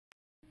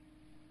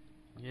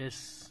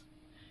Yes,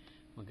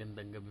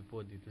 magandang gabi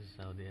po dito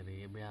sa Saudi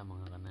Arabia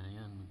mga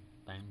kanayon.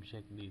 Time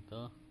check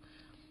dito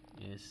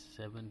is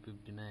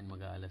 7:59,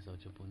 mag-aalas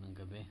 8 po ng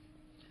gabi.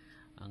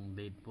 Ang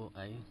date po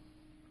ay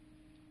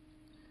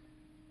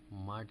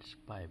March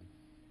 5,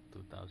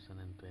 2020.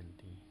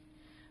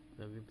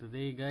 So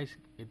today guys,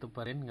 ito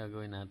pa rin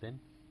gagawin natin.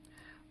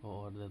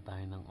 O-order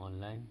tayo ng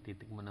online.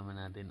 Titikman naman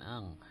natin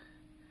ang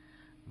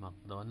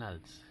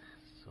McDonald's.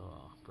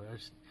 So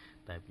first,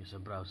 type nyo sa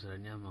browser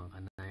niya mga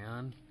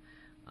kanayon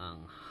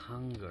ang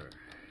hunger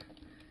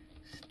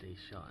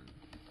station.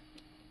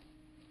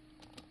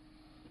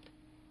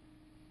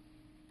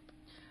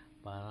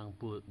 Parang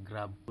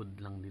grab food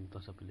lang din to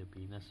sa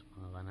Pilipinas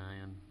mga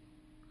kanayon.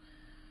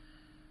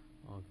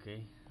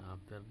 Okay,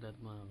 after that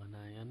mga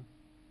kanayon,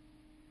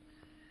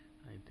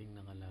 I think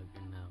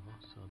nakalagin na ako.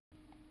 So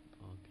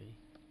okay,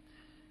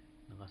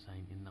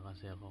 naka-sign in na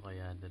kasi ako,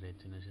 kaya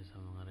diretso na siya sa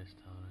mga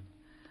restaurant.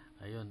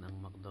 Ayun ang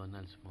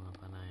McDonald's mga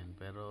kanayon.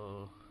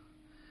 Pero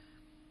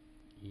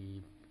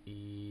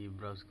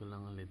i-browse ko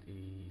lang ulit,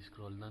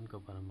 i-scroll down ko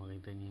para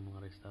makita niyo yung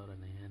mga restaurant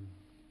na yan.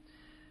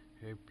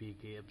 Herpy,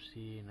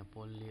 KFC,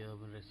 Napoli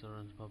Oven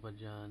Restaurants, Papa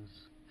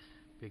John's,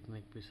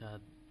 Picnic Pizza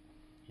Hut,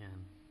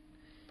 yan.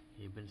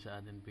 Even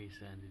sa atin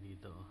pizza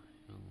dito,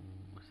 yung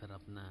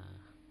masarap na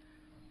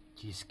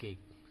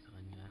cheesecake sa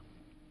kanya.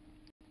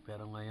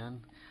 Pero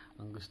ngayon,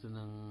 ang gusto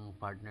ng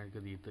partner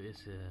ko dito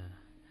is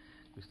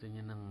gusto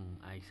niya ng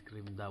ice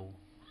cream daw.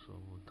 So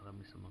punta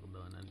kami sa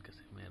McDonald's kasi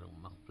mayroong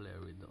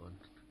McFlurry doon.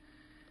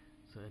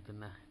 So ito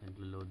na,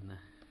 naglo-load na.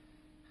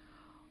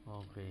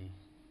 Okay,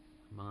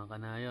 mga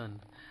kanayon,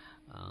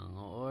 ang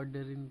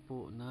orderin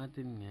po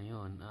natin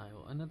ngayon ay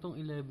ano tong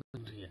 11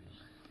 real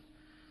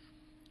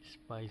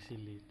spicy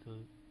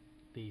little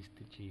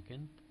tasty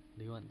chicken.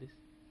 Do you want this?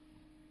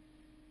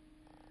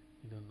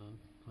 You don't know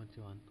what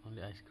you want?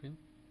 Only ice cream?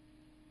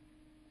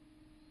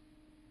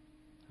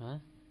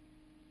 Huh?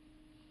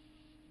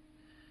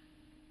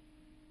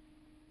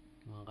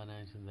 Mga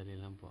kanayon, sandali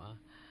lang po ang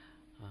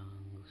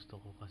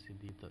gusto ko kasi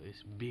dito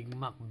is Big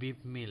Mac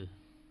beef meal.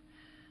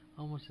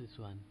 How much is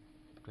this one?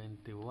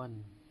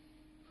 21.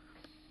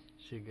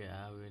 Sige,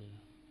 I will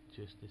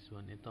choose this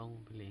one.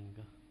 Itong piliin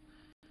ko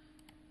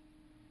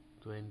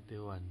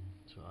 21.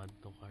 So add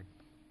to cart.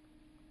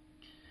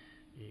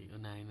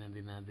 Unahin na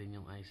din natin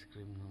yung ice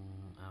cream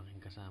ng aking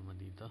kasama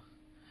dito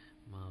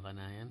mga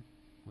kanayan.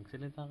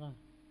 Magsalita ka.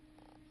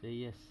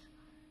 Say yes.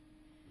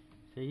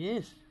 Say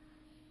yes.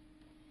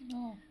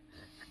 No.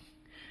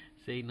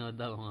 Say no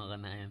daw mga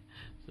kanayan.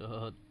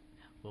 So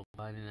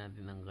kukuhanin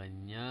natin ang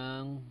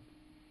kanyang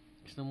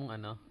gusto mong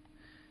ano,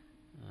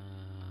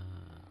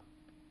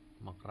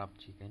 macrab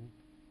chicken.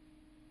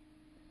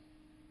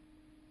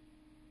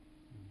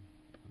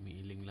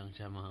 Umiiling lang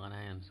siya mga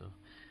kanayan. So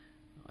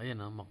ayan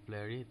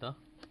McFlurry ito,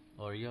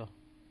 Oreo,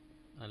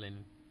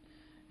 alin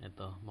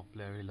ito,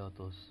 McFlurry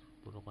Lotus,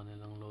 puro ka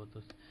nilang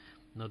Lotus.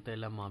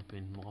 Nutella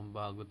muffin, mukhang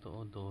bago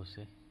to,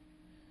 12.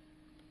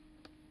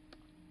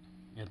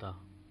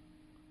 Ito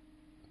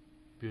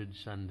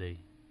Pudge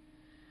Sundae.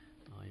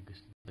 Okay,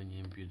 gusto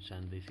niya yung Pudge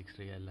Sundae, 6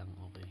 real lang.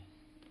 Okay,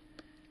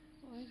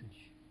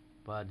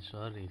 Pudge,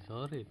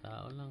 sorry,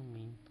 tao lang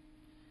min.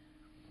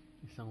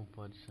 Isang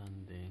Pudge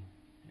Sundae.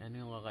 Ano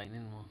yung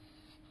kakainin mo?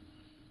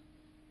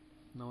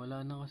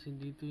 Nawala na kasi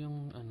dito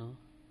yung ano,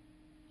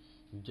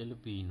 yung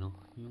jalapeno,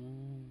 yung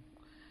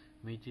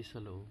may cheese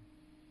sa loob.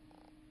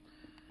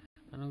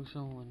 Ano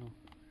gusto mo ano?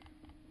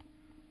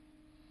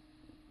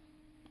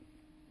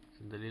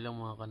 Sandali lang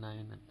mga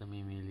kanayon at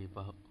namimili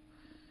pa.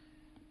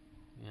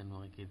 Yan,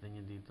 makikita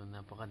nyo dito,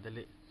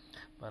 napakadali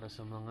para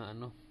sa mga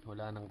ano,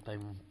 wala nang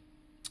time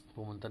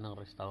pumunta ng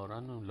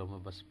restaurant,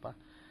 lumabas pa.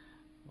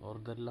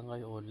 Order lang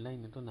kayo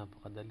online. Ito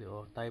napakadali.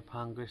 Type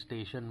hunger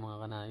station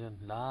mga kanayon.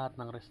 Lahat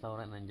ng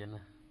restaurant nandyan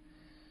na.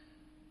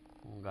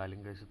 Kung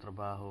galing kayo sa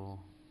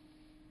trabaho,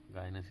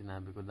 gaya ng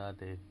sinabi ko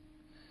dati,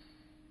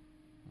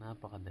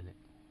 napakadali.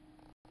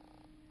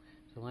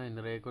 So ngayon,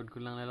 record ko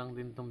lang na lang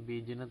din tong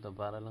video na to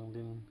para lang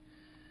din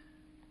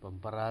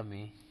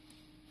pamparami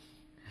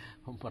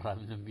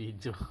ng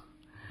video.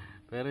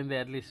 Pero hindi,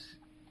 at least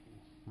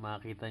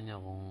makita nyo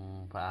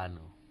kung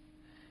paano.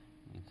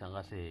 Minsan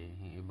kasi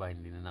yung iba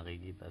hindi na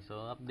nakikita.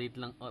 So update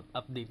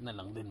na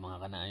lang din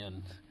mga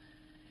kanayon.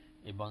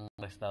 Ibang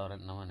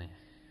restaurant naman eh.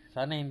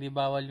 Sana hindi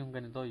bawal yung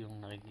ganito,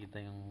 yung nakikita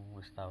yung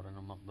restaurant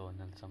ng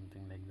McDonald's,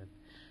 something like that.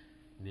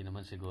 Hindi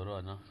naman siguro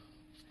ano.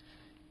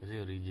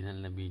 Kasi original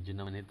na video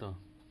naman ito.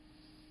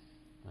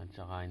 At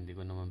saka hindi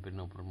ko naman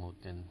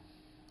pinopromote yan.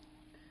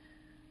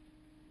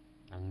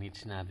 Ang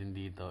niche natin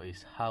dito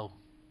is how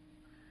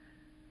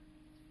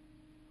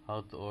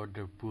to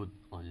order food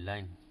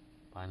online.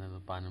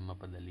 Paano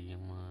mapadali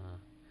yung mga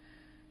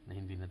na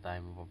hindi na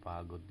tayo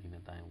mapapagod, hindi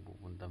na tayo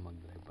pupunta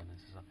mag-drive pa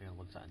ng sasakyan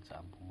kung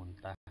saan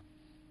pumunta.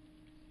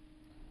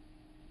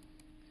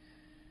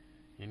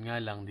 Yun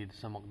nga lang, dito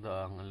sa McDo,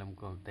 ang alam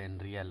ko 10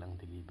 real ang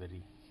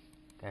delivery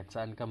kahit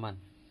saan ka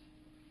man.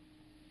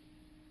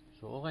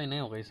 So okay na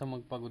yun, kaysa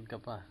magpagod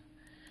ka pa.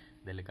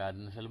 Delikado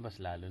na sa labas,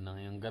 lalo na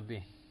ngayong gabi.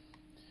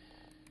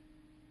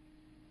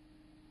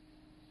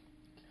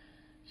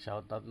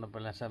 Shoutout na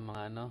pala sa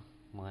mga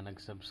mga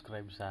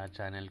nag-subscribe sa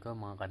channel ko,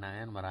 mga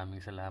kanayan.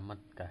 Maraming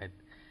salamat kahit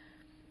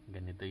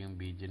ganito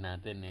yung video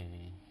natin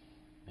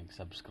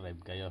nag-subscribe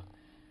kayo.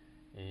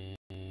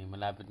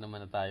 Malapit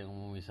naman na tayong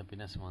umuwi sa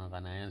Pinas, mga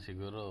kanayan.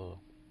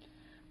 Siguro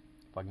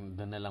pag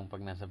doon na lang,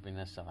 pag nasa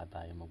Pinas, saka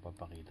tayo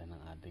magpapakita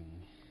ng ating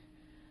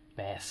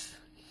best.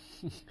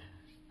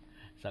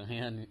 Sa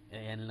ngayon,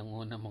 ayan lang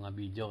muna mga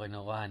video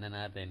kinukuha na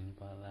natin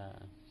para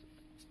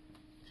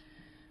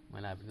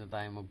malapit na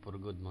tayo mag-for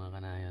good,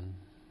 mga kanayan.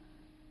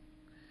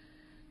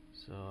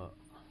 So,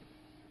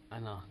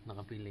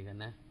 nakapili ka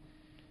na?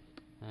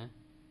 Ha?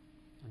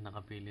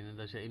 Nakapili na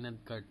daw siya. In-add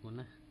cart mo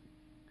na.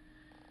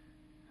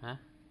 Ha?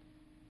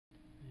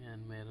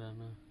 Ayan, meron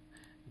na.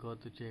 Go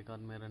to checkout.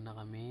 Meron na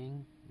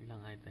kaming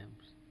ilang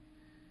items.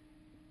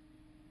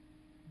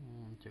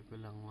 Check ko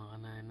lang,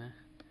 mga kanayan na.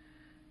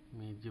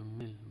 Medium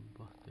meal.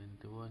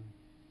 21.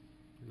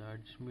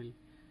 Large meal.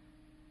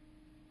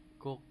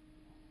 Coke.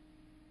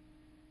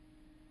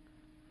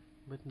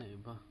 Ba't na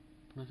iba?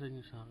 Nasaan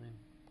yung sa akin?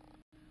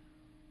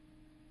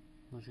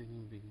 Nasaan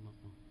yung Big Mac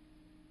mo?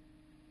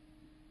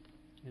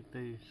 Ito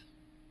is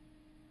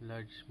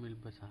large meal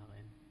ba sa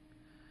akin?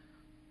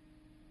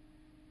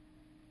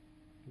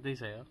 Ito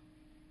yung sa'yo?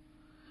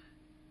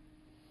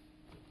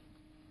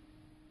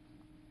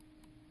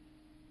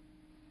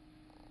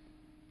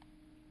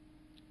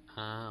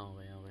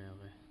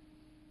 Okay.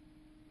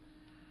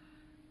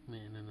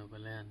 May na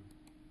pala yan.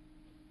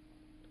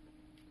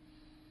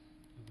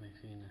 Okay,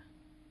 sige na.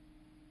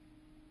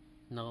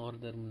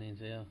 Naka-order mo na yun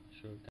sa'yo.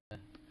 Sure ka.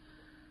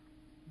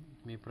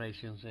 May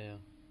price yun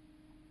sa'yo.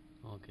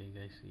 Okay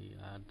guys,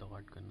 i-add to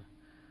cart ko na.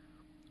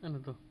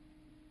 Ano to?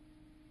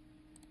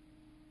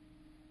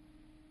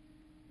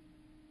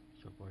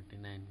 So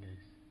 49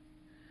 guys.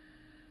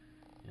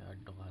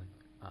 I-add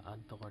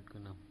to cart ko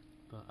na.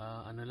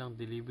 Ano lang,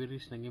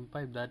 deliveries naging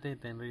 5 dati,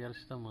 10 reals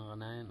to, mga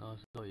kanayan.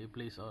 So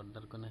i-place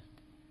order ko na.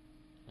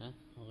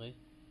 Okay.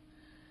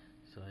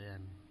 So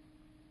ayan.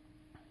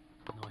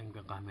 Panokin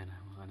ka camera,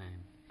 mga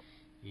kanayan.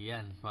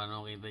 Iyan,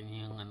 paano kita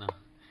niyo yung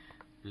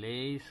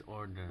place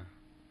order.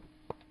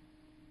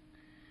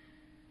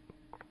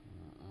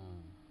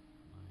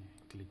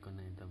 Click ko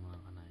na ito, mga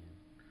kanayan.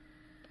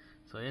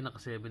 So ayan, naka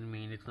 7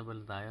 minutes na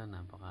pala tayo.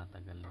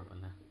 Napakatagal na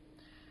pala.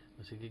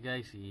 So sige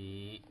guys,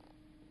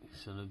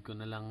 sunod ko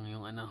na lang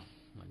yung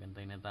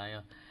magantay na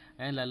tayo.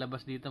 Ayan,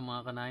 lalabas dito,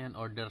 mga kanayan,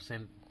 order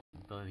sent.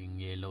 Ito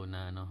yung yellow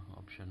na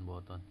option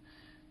button.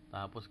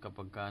 Tapos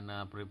kapag ka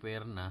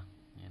na-prepare na,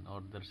 ayan,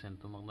 order sent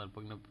to McDonald's.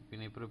 Pag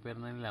piniprepare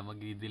na nila,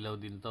 magdidilaw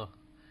din to.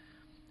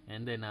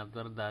 And then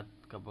after that,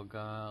 kapag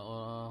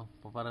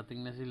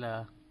paparating na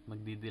sila,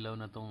 magdidilaw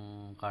na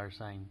tong car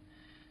sign.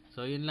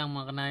 So yun lang,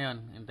 mga kanayon.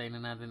 Hintayin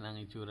na natin ang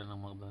itsura ng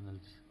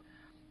McDonald's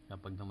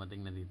kapag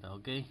dumating na dito.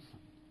 Okay?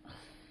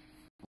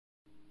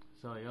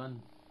 So yun,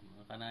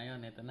 mga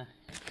kanayon, ito na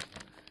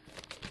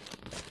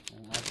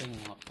ang ating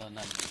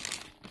McDonald's.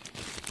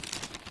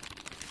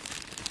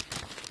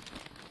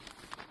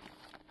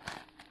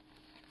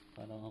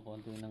 Parang ang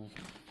konti ng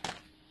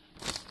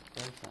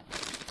salsa.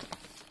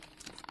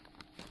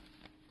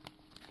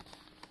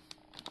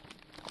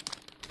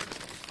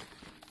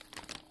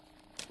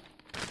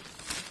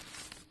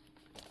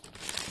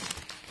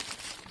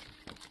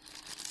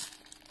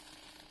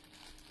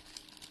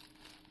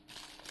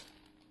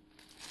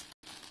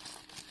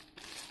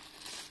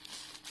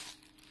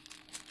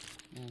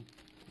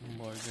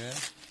 Burger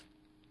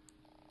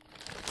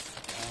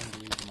and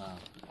Big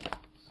Mac.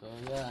 So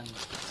yan,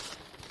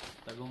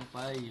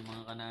 tagumpay yung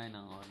mga kanain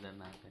ang order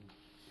natin.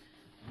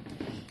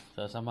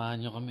 So samahan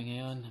nyo kami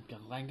ngayon.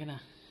 Kakain ka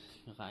na.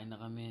 Kakain na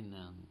kami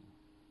ng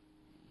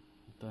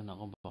ito,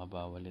 naku, baka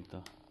bawal ito.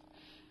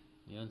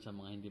 Yun, sa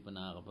mga hindi pa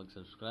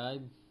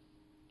nakakapag-subscribe,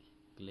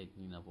 click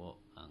nyo na po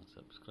ang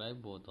subscribe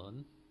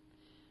button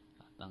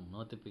at ang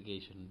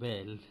notification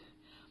bell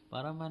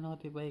para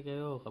ma-notify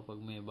kayo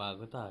kapag may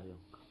bago tayo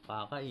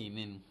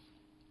kakainin.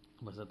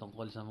 Basta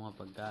tungkol sa mga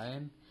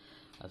pagkain,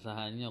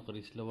 asahan nyo,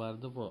 Chris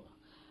Luwardo po,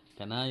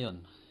 Kanayon.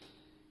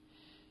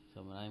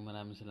 So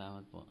maraming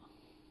salamat po.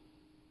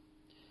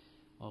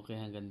 Okay,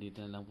 hanggang dito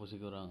na lang po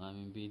siguro ang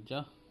aming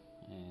video.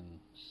 And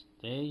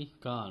stay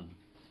calm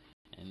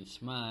and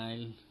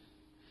smile.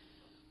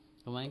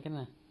 Kumain ka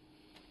na.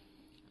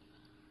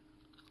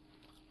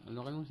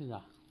 Alokin mo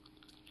sila.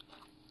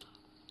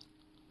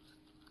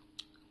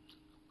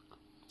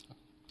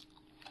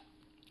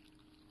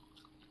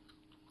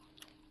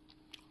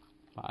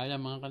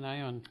 Paalam, mga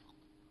kanayon.